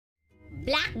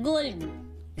Black gold.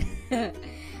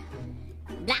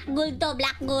 Black gold to,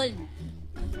 black gold.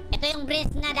 Ito yung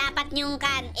breast na dapat nyong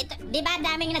kan. Ito, di ba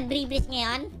daming nag-breast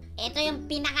ngayon? Ito yung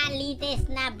pinaka-latest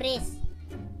na breast.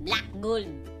 Black gold.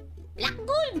 Black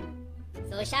gold.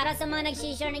 So, shoutout sa mga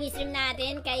nag-share ng stream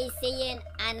natin. Kay Sayen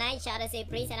Anay, shoutout sa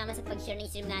Prey. Salamat sa pag-share ng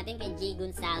stream natin. Kay J.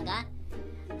 Gonzaga.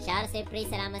 Shoutout sa Prey.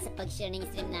 Salamat sa pag-share ng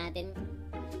stream natin.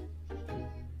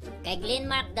 Kay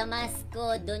Glenmark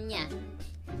Damasco Dunya.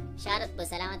 Shoutout po.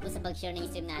 Salamat po sa pag-share ng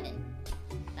stream natin.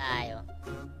 Tayo.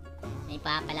 May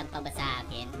papalag pa ba sa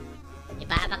akin?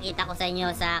 Ipapakita ko sa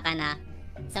inyo sa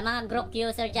mga Grock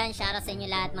user dyan. Shoutout sa inyo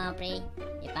lahat mga pre.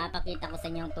 Ipapakita ko sa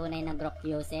inyo ang tunay na Grock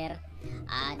user.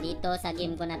 Dito sa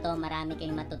game ko na to, marami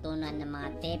kayong matutunan ng mga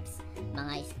tips,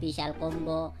 mga special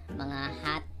combo, mga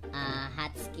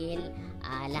hot skill,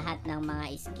 lahat ng mga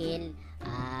skill,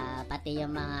 pati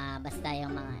yung mga, basta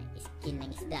yung mga skill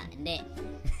ng isda. Hindi.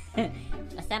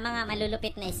 Basta mga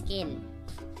malulupit na skill.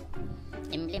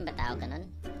 Emblem ba tawag ganun?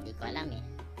 Hindi ko alam eh.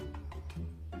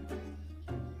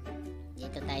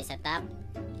 Dito tayo sa top.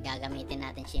 Gagamitin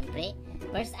natin syempre.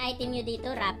 First item nyo dito,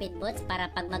 rapid bots,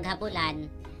 para pag maghabulan,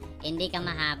 hindi ka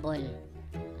mahabol.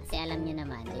 Kasi alam nyo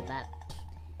naman, di ba?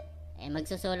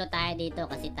 Magsusolo tayo dito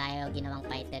kasi tayo ginawang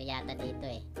fighter yata dito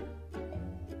eh.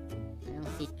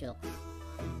 Anong si Choox?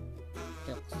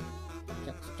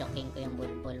 Chooking ko yung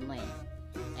bulbul mo eh.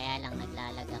 Kaya lang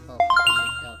naglalag ako.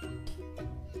 Dito.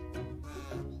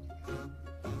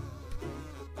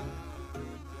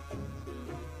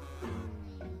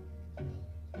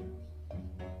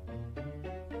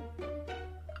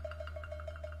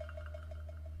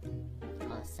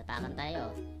 Sapakan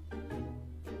tayo.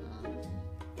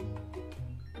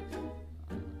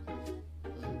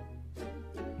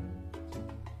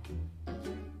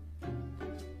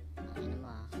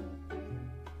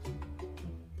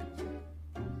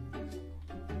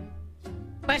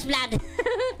 First blood.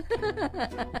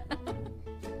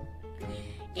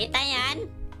 Kita yan?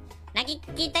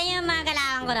 Nakikita nyo yung mga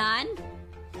galawan ko doon?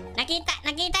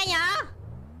 Nakita nyo?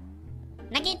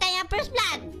 Nakita nyo first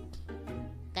blood?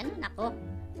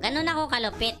 Ganun ako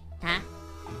kalupit, ha?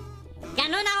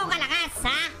 Ganun ako kalakas,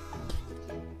 ha?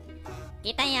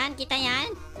 Kita yan?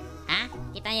 Ha?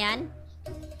 Kita yan?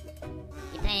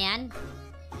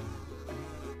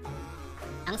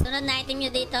 Ang sunod na item nyo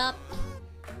dito,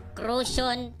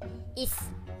 corrosion is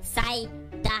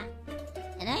Saida.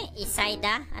 Ano?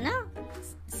 Isaida? Ano?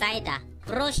 Saida.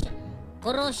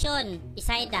 Corrosion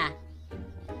Isaida.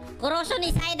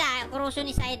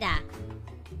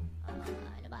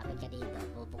 Lumapit ka dito.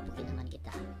 Bubugin naman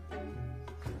kita.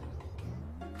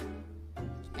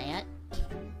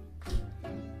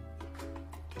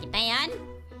 Kita yan?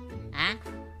 Ha?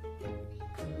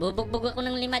 Bubugbog ako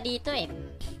ng 5 dito eh.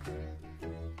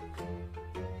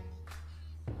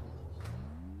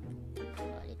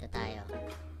 Dito tayo.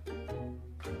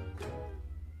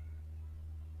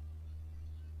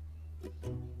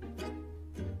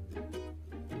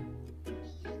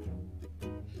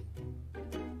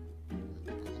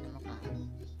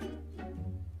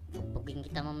 Bugbugin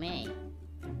kita mamaya eh.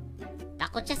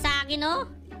 Takot siya sa akin oh.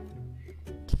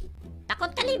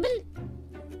 Takot ka label.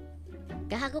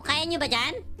 Gago, kaya nyo ba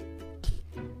dyan?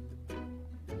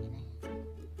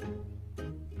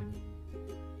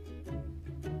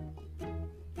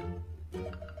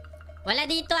 Wala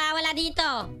dito ah, wala dito.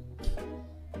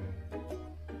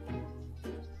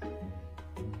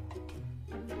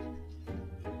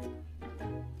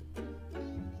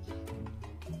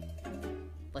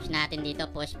 Push natin dito,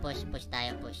 push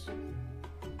tayo, push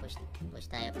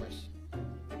tayo.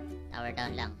 Tower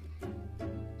down lang.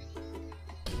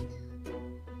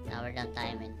 Tower down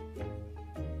tayo, men.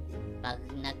 Pag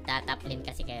nagtataplin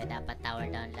kasi kayo, dapat tower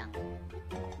down lang.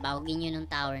 Bawagin nyo nung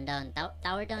tower down.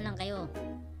 Tower down lang kayo.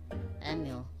 Alam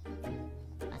nyo,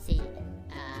 kasi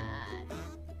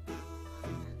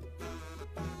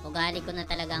ugali ko na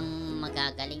talagang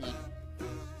magagaling eh.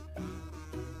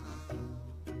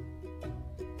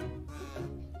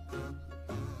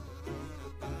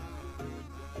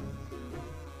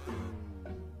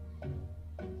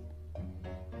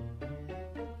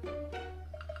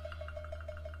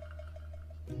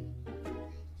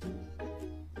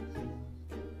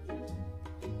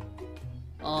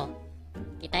 Oh,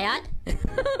 kita yan?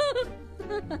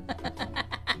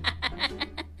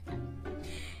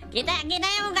 kita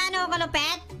yung gaano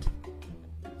kalupet?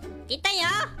 Kita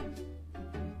nyo?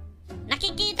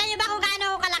 Nakikita nyo ba kung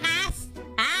gaano kalakas?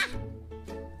 Ha?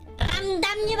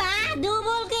 Ramdam nyo ba?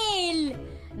 Double kill!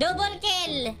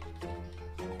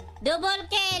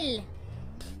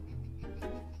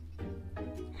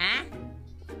 Ha?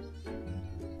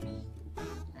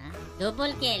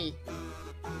 Double kill.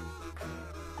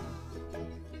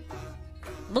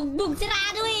 Bugbog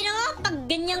sirado eh, no? Pag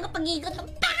ganyan kapag ikot,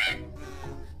 pak!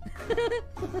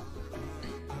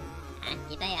 Ah,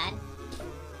 kita yan.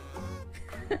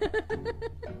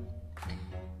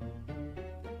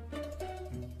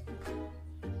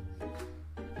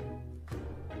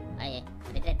 Ay,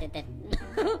 tet.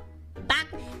 Pak!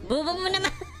 Bubo mo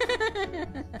naman!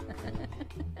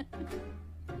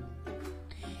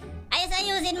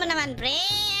 Ayusin mo naman, pre!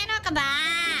 Ano ka ba?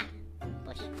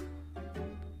 Push.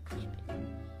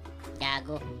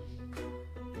 Gago.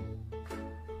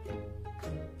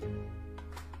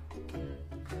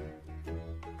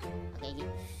 Okay.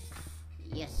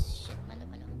 Yes, shit. Malo.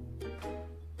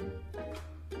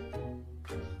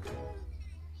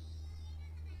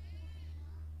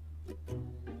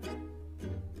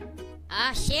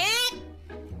 Ah, shit!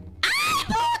 Ay,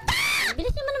 puta!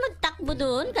 Bilis naman na magtakbo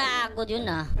doon. Gago yun,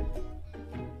 ah.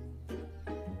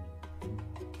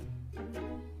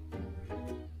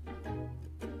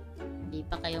 Di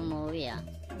pa kayo umuwi, ah.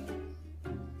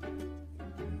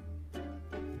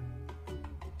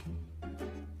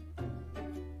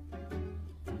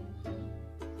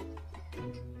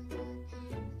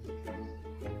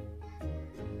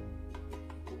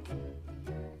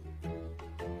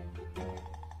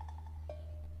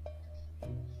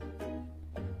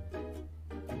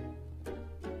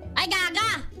 Ay,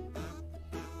 gaga!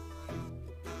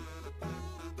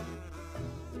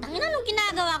 Tangina, anong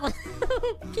ginagawa ko?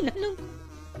 Kinalong.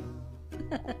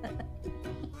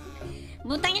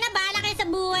 Butangina, bahala kayo sa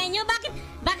buhay nyo.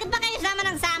 Bakit ba kayo sama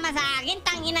ng sama sa akin?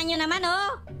 Tangina nyo naman,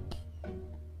 oh.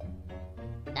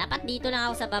 Dapat dito lang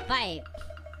ako sa baba, eh.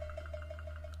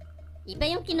 Iba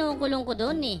yung kinukulong ko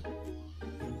doon, eh.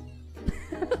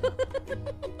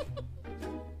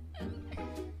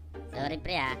 Sorry,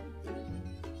 pre, ah.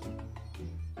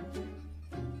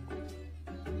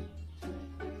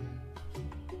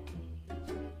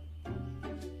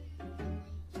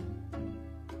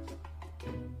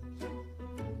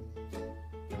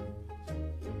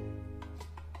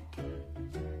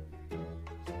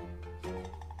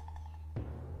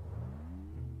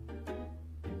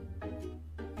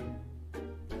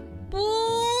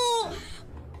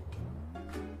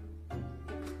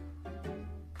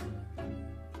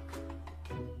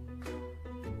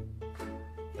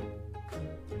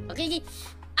 Okay,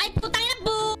 ay putang ina,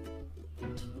 bu!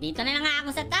 Dito na lang nga ako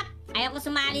sa top. Ayaw ko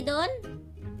sumali doon.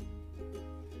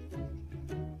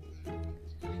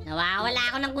 Nawawala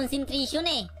ako ng concentration,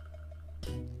 eh.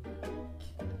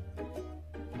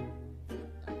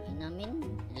 Ay namin,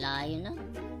 layo na.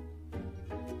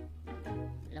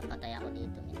 Wala, patay ako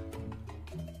dito, eh.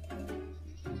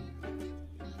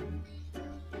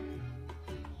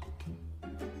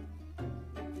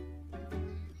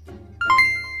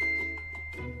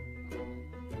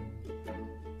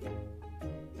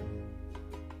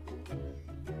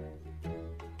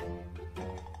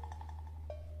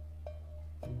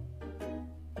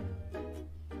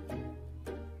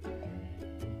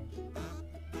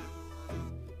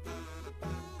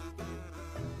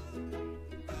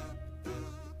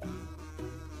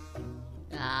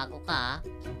 Gago ka.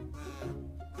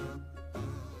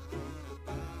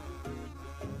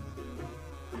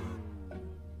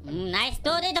 Nice.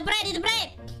 Dito pre.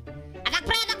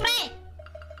 Attack pre.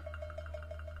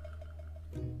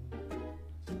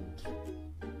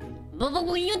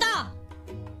 Bubugin nyo to.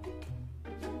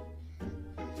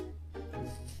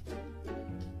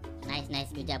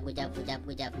 Nice. Good job.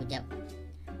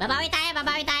 Babawi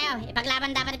tayo.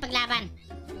 Ipaglaban.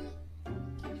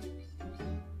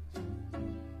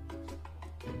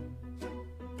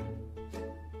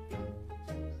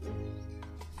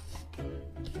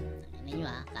 Nyo,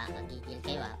 ah, kakagigil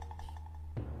kayo, ah.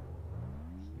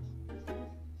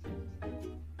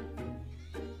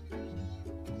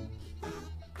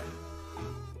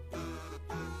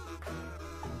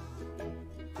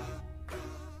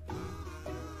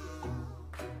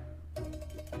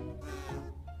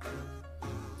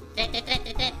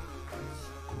 Tret.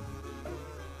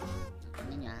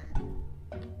 Ano nyo, ah.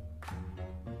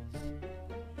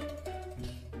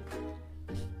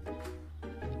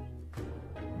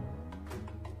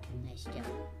 Nice job.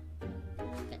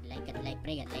 Good like,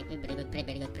 pre.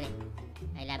 Very good, pre.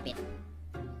 I love it.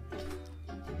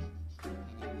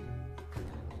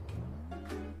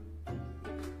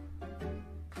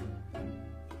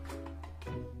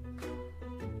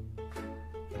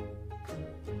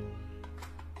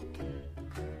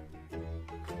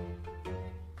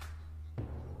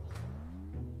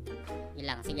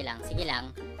 Sige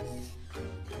lang.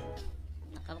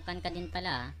 Nakabukan ka din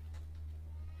pala, ah.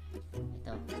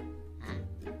 Ito. Ha?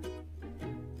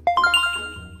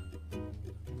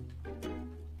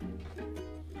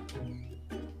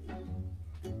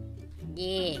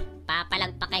 Sige,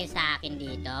 papalag pa kayo sa akin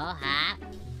dito, ha?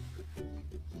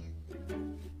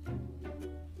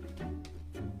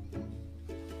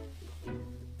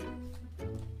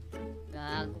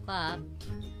 Gago ka.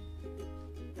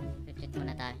 Reset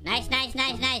muna tayo. Nice, nice,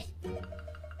 nice, nice.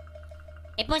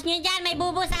 I-push nyo dyan, may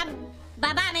bubo sa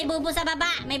baba, may bubo sa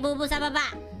baba, may bubo sa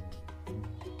baba.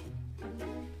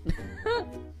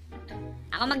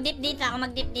 Ako mag-dip dito, ako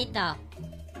mag-dip dito.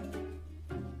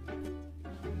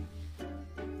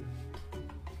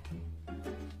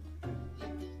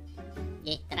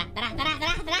 Okay, tara, tara, tara,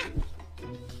 tara, tara.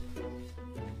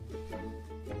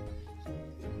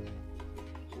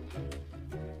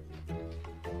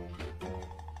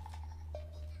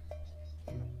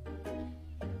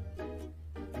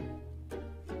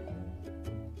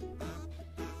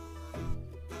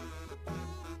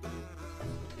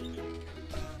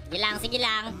 Sige lang, sige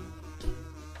lang.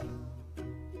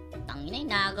 Tangina,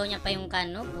 inagaw niya pa yung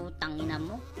kano. Putang ina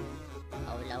mo.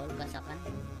 Aul-aul ka sa kan.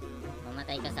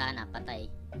 Mamatay ka sana,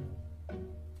 patay.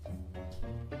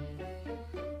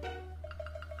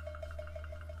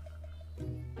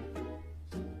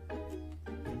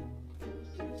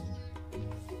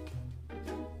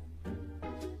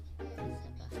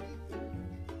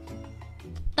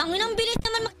 Tangina, ang bilis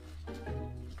naman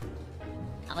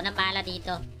ako na pala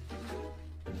dito.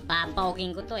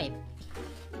 Pampawagin ko to eh.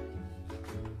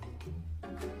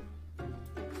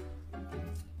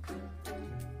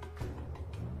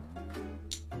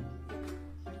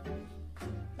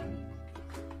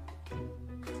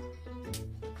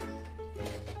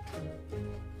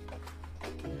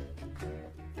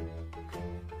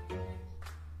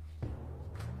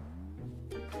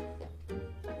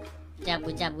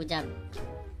 Good job, good job.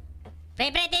 Pre,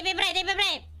 TV,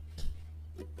 pre.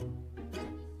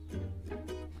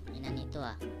 Ina nito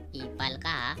ah. Ipal ka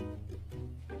ha.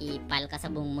 Ipal ka sa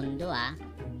buong mundo ah.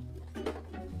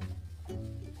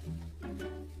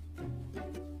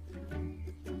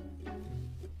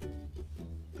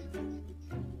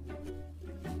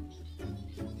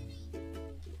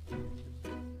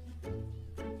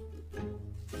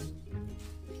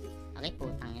 Okay,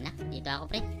 putang ina. Dito ako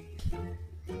pre.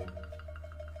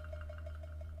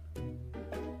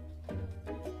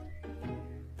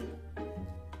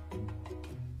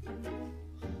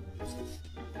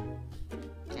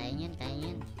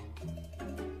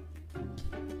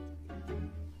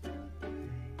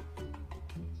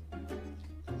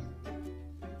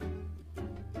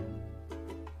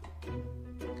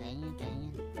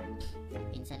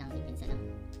 Pinsa lang.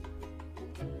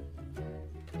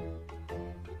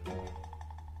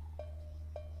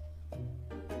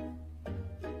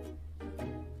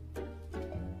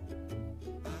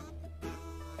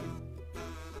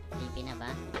 TP na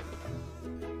ba?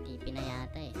 TP na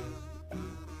yata eh.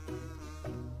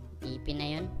 TP na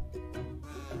yun.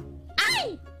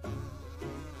 Ay!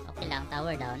 Okay lang,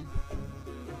 tower down.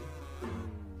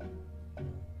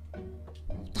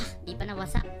 Di pa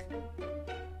nawasak.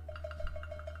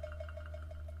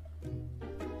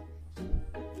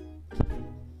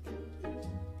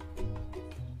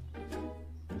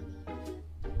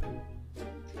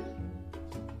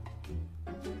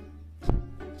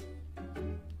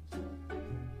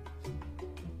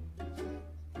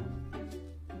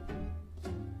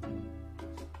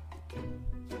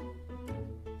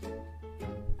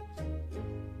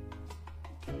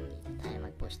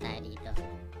 Push tayo dito.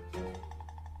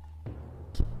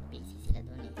 Busy sila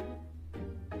doon eh.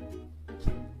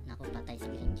 Naku, patay si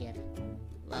Granger.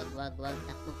 Wag.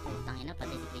 Takbo, putang ina,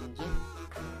 patay si Granger.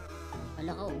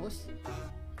 Wala ka, ubos.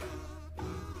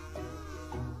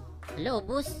 Hello,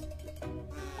 ubos.